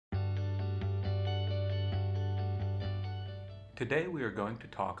Today we are going to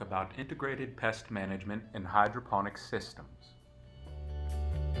talk about integrated pest management in hydroponic systems.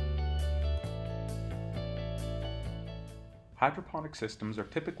 Hydroponic systems are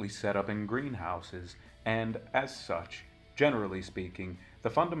typically set up in greenhouses and, as such, generally speaking, the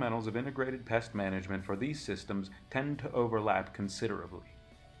fundamentals of integrated pest management for these systems tend to overlap considerably.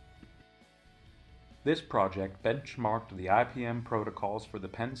 This project benchmarked the IPM protocols for the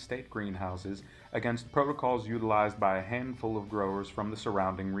Penn State greenhouses against protocols utilized by a handful of growers from the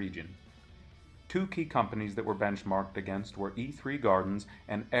surrounding region. Two key companies that were benchmarked against were E3 Gardens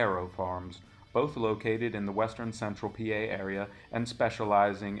and Aero Farms, both located in the western central PA area and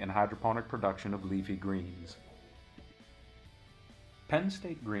specializing in hydroponic production of leafy greens. Penn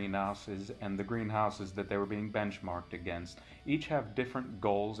State greenhouses and the greenhouses that they were being benchmarked against each have different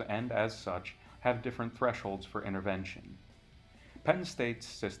goals and, as such, have different thresholds for intervention. Penn State's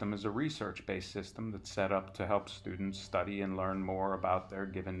system is a research-based system that's set up to help students study and learn more about their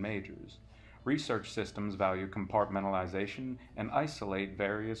given majors. Research systems value compartmentalization and isolate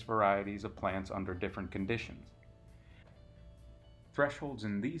various varieties of plants under different conditions. Thresholds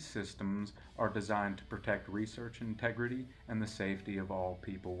in these systems are designed to protect research integrity and the safety of all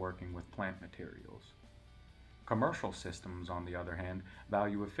people working with plant materials. Commercial systems, on the other hand,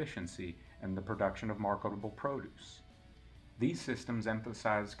 value efficiency and the production of marketable produce. These systems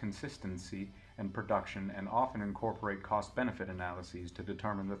emphasize consistency and production and often incorporate cost-benefit analyses to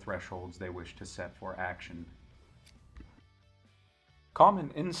determine the thresholds they wish to set for action.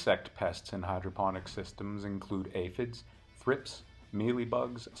 Common insect pests in hydroponic systems include aphids, thrips,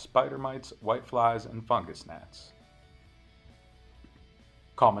 mealybugs, spider mites, whiteflies, and fungus gnats.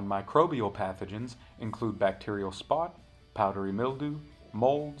 Common microbial pathogens include bacterial spot, powdery mildew,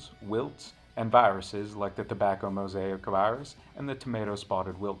 molds, wilts, and viruses like the tobacco mosaic virus and the tomato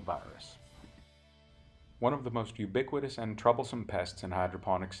spotted wilt virus. One of the most ubiquitous and troublesome pests in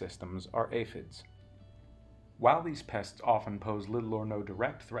hydroponic systems are aphids. While these pests often pose little or no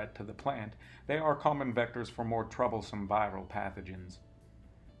direct threat to the plant, they are common vectors for more troublesome viral pathogens.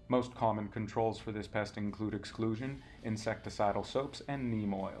 Most common controls for this pest include exclusion, insecticidal soaps, and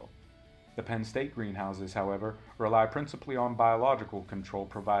neem oil. The Penn State greenhouses, however, rely principally on biological control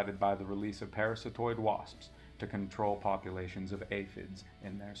provided by the release of parasitoid wasps to control populations of aphids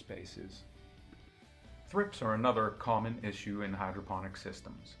in their spaces. Thrips are another common issue in hydroponic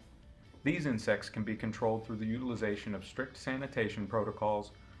systems. These insects can be controlled through the utilization of strict sanitation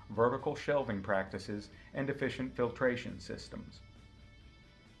protocols, vertical shelving practices, and efficient filtration systems.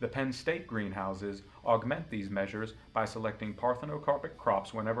 The Penn State greenhouses augment these measures by selecting parthenocarpic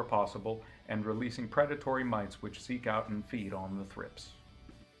crops whenever possible and releasing predatory mites which seek out and feed on the thrips.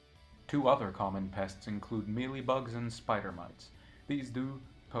 Two other common pests include mealybugs and spider mites. These do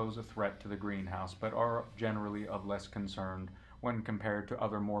pose a threat to the greenhouse but are generally of less concern when compared to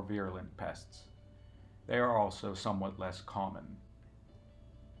other more virulent pests. They are also somewhat less common.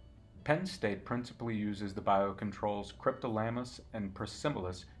 Penn State principally uses the biocontrols Cryptolamus and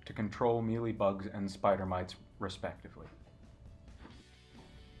Priscillus to control mealybugs and spider mites, respectively.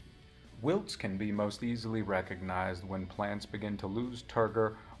 Wilts can be most easily recognized when plants begin to lose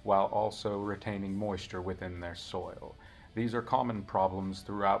turgor while also retaining moisture within their soil. These are common problems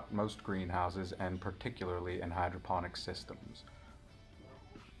throughout most greenhouses and particularly in hydroponic systems.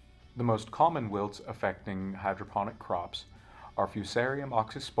 The most common wilts affecting hydroponic crops are Fusarium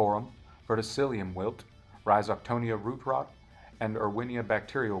oxysporum, verticillium wilt, Rhizoctonia root rot, and Erwinia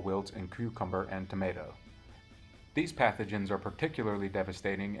bacterial wilts in cucumber and tomato. These pathogens are particularly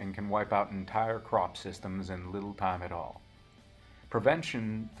devastating and can wipe out entire crop systems in little time at all.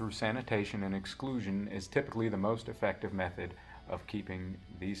 Prevention through sanitation and exclusion is typically the most effective method of keeping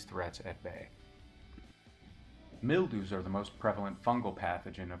these threats at bay. Mildews are the most prevalent fungal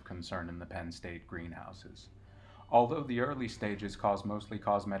pathogen of concern in the Penn State greenhouses. Although the early stages cause mostly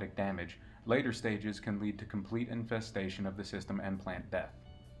cosmetic damage, later stages can lead to complete infestation of the system and plant death.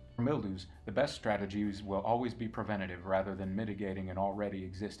 For mildews, the best strategies will always be preventative rather than mitigating an already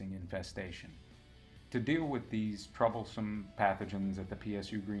existing infestation. To deal with these troublesome pathogens at the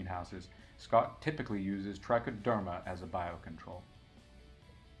PSU greenhouses, Scott typically uses trichoderma as a biocontrol.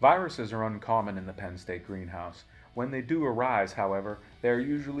 Viruses are uncommon in the Penn State greenhouse. When they do arise, however, they are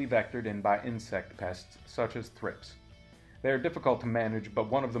usually vectored in by insect pests such as thrips. They are difficult to manage, but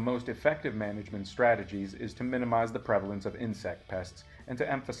one of the most effective management strategies is to minimize the prevalence of insect pests and to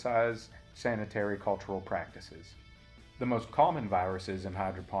emphasize sanitary cultural practices. The most common viruses in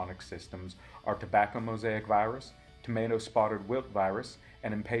hydroponic systems are tobacco mosaic virus, tomato spotted wilt virus,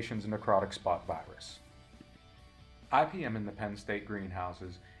 and impatiens necrotic spot virus. IPM in the Penn State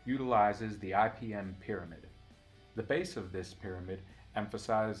greenhouses utilizes the IPM pyramid. The base of this pyramid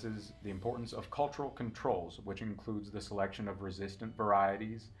emphasizes the importance of cultural controls, which includes the selection of resistant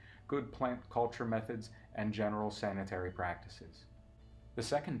varieties, good plant culture methods, and general sanitary practices. The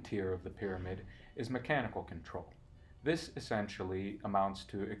second tier of the pyramid is mechanical control. This essentially amounts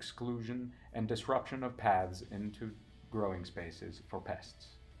to exclusion and disruption of paths into growing spaces for pests.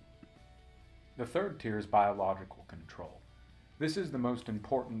 The third tier is biological control. This is the most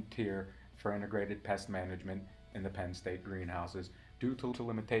important tier for integrated pest management in the Penn State greenhouses due to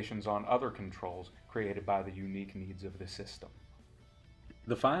limitations on other controls created by the unique needs of the system.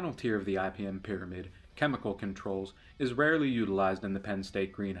 The final tier of the IPM pyramid, chemical controls, is rarely utilized in the Penn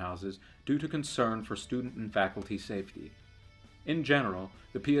State greenhouses due to concern for student and faculty safety. In general,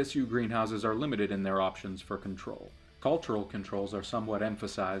 the PSU greenhouses are limited in their options for control. Cultural controls are somewhat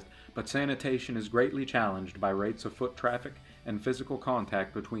emphasized, but sanitation is greatly challenged by rates of foot traffic and physical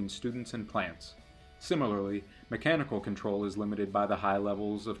contact between students and plants. Similarly, mechanical control is limited by the high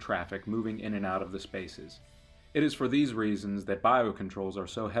levels of traffic moving in and out of the spaces. It is for these reasons that biocontrols are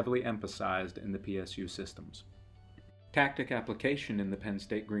so heavily emphasized in the PSU systems. Tactic application in the Penn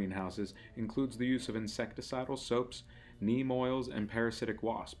State greenhouses includes the use of insecticidal soaps, neem oils, and parasitic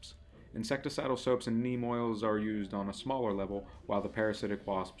wasps. Insecticidal soaps and neem oils are used on a smaller level, while the parasitic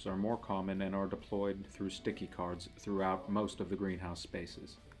wasps are more common and are deployed through sticky cards throughout most of the greenhouse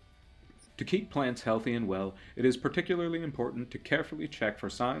spaces. To keep plants healthy and well, it is particularly important to carefully check for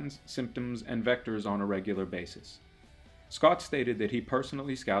signs, symptoms, and vectors on a regular basis. Scott stated that he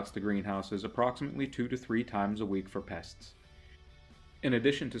personally scouts the greenhouses approximately 2 to 3 times a week for pests. In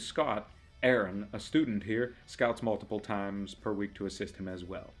addition to Scott, Aaron, a student here, scouts multiple times per week to assist him as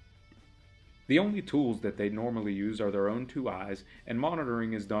well. The only tools that they normally use are their own 2 eyes, and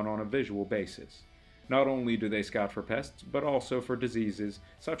monitoring is done on a visual basis. Not only do they scout for pests, but also for diseases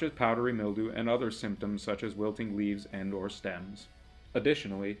such as powdery mildew and other symptoms such as wilting leaves and/or stems.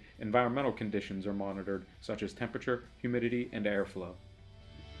 Additionally, environmental conditions are monitored such as temperature, humidity, and airflow.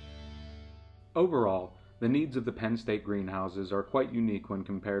 Overall, the needs of the Penn State greenhouses are quite unique when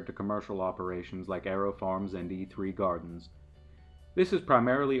compared to commercial operations like Aero Farms and E3 Gardens. This is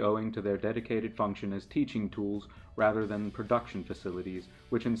primarily owing to their dedicated function as teaching tools rather than production facilities,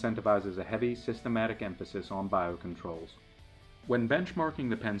 which incentivizes a heavy, systematic emphasis on biocontrols. When benchmarking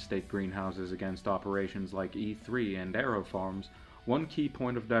the Penn State greenhouses against operations like E3 and Aero Farms, one key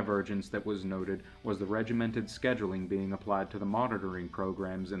point of divergence that was noted was the regimented scheduling being applied to the monitoring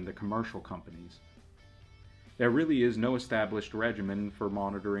programs in the commercial companies. There really is no established regimen for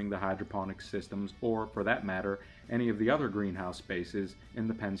monitoring the hydroponics systems or, for that matter, any of the other greenhouse spaces in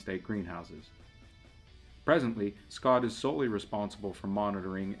the Penn State greenhouses. Presently, Scott is solely responsible for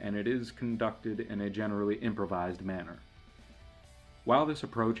monitoring, and it is conducted in a generally improvised manner. While this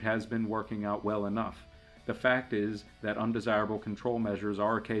approach has been working out well enough, the fact is that undesirable control measures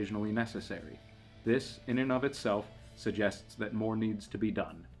are occasionally necessary. This, in and of itself, suggests that more needs to be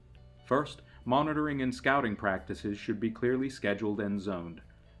done. First, monitoring and scouting practices should be clearly scheduled and zoned.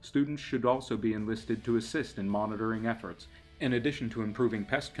 Students should also be enlisted to assist in monitoring efforts. In addition to improving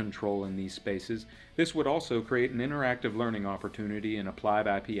pest control in these spaces, this would also create an interactive learning opportunity in applied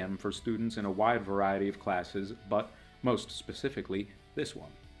IPM for students in a wide variety of classes, but, most specifically, this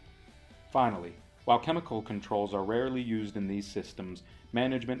one. Finally, while chemical controls are rarely used in these systems,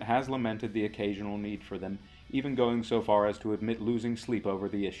 management has lamented the occasional need for them, even going so far as to admit losing sleep over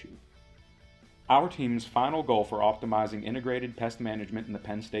the issue. Our team's final goal for optimizing integrated pest management in the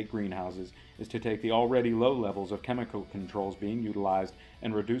Penn State greenhouses is to take the already low levels of chemical controls being utilized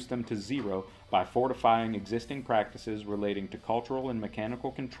and reduce them to 0 by fortifying existing practices relating to cultural and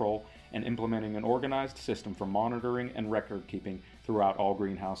mechanical control and implementing an organized system for monitoring and record keeping throughout all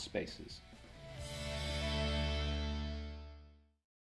greenhouse spaces.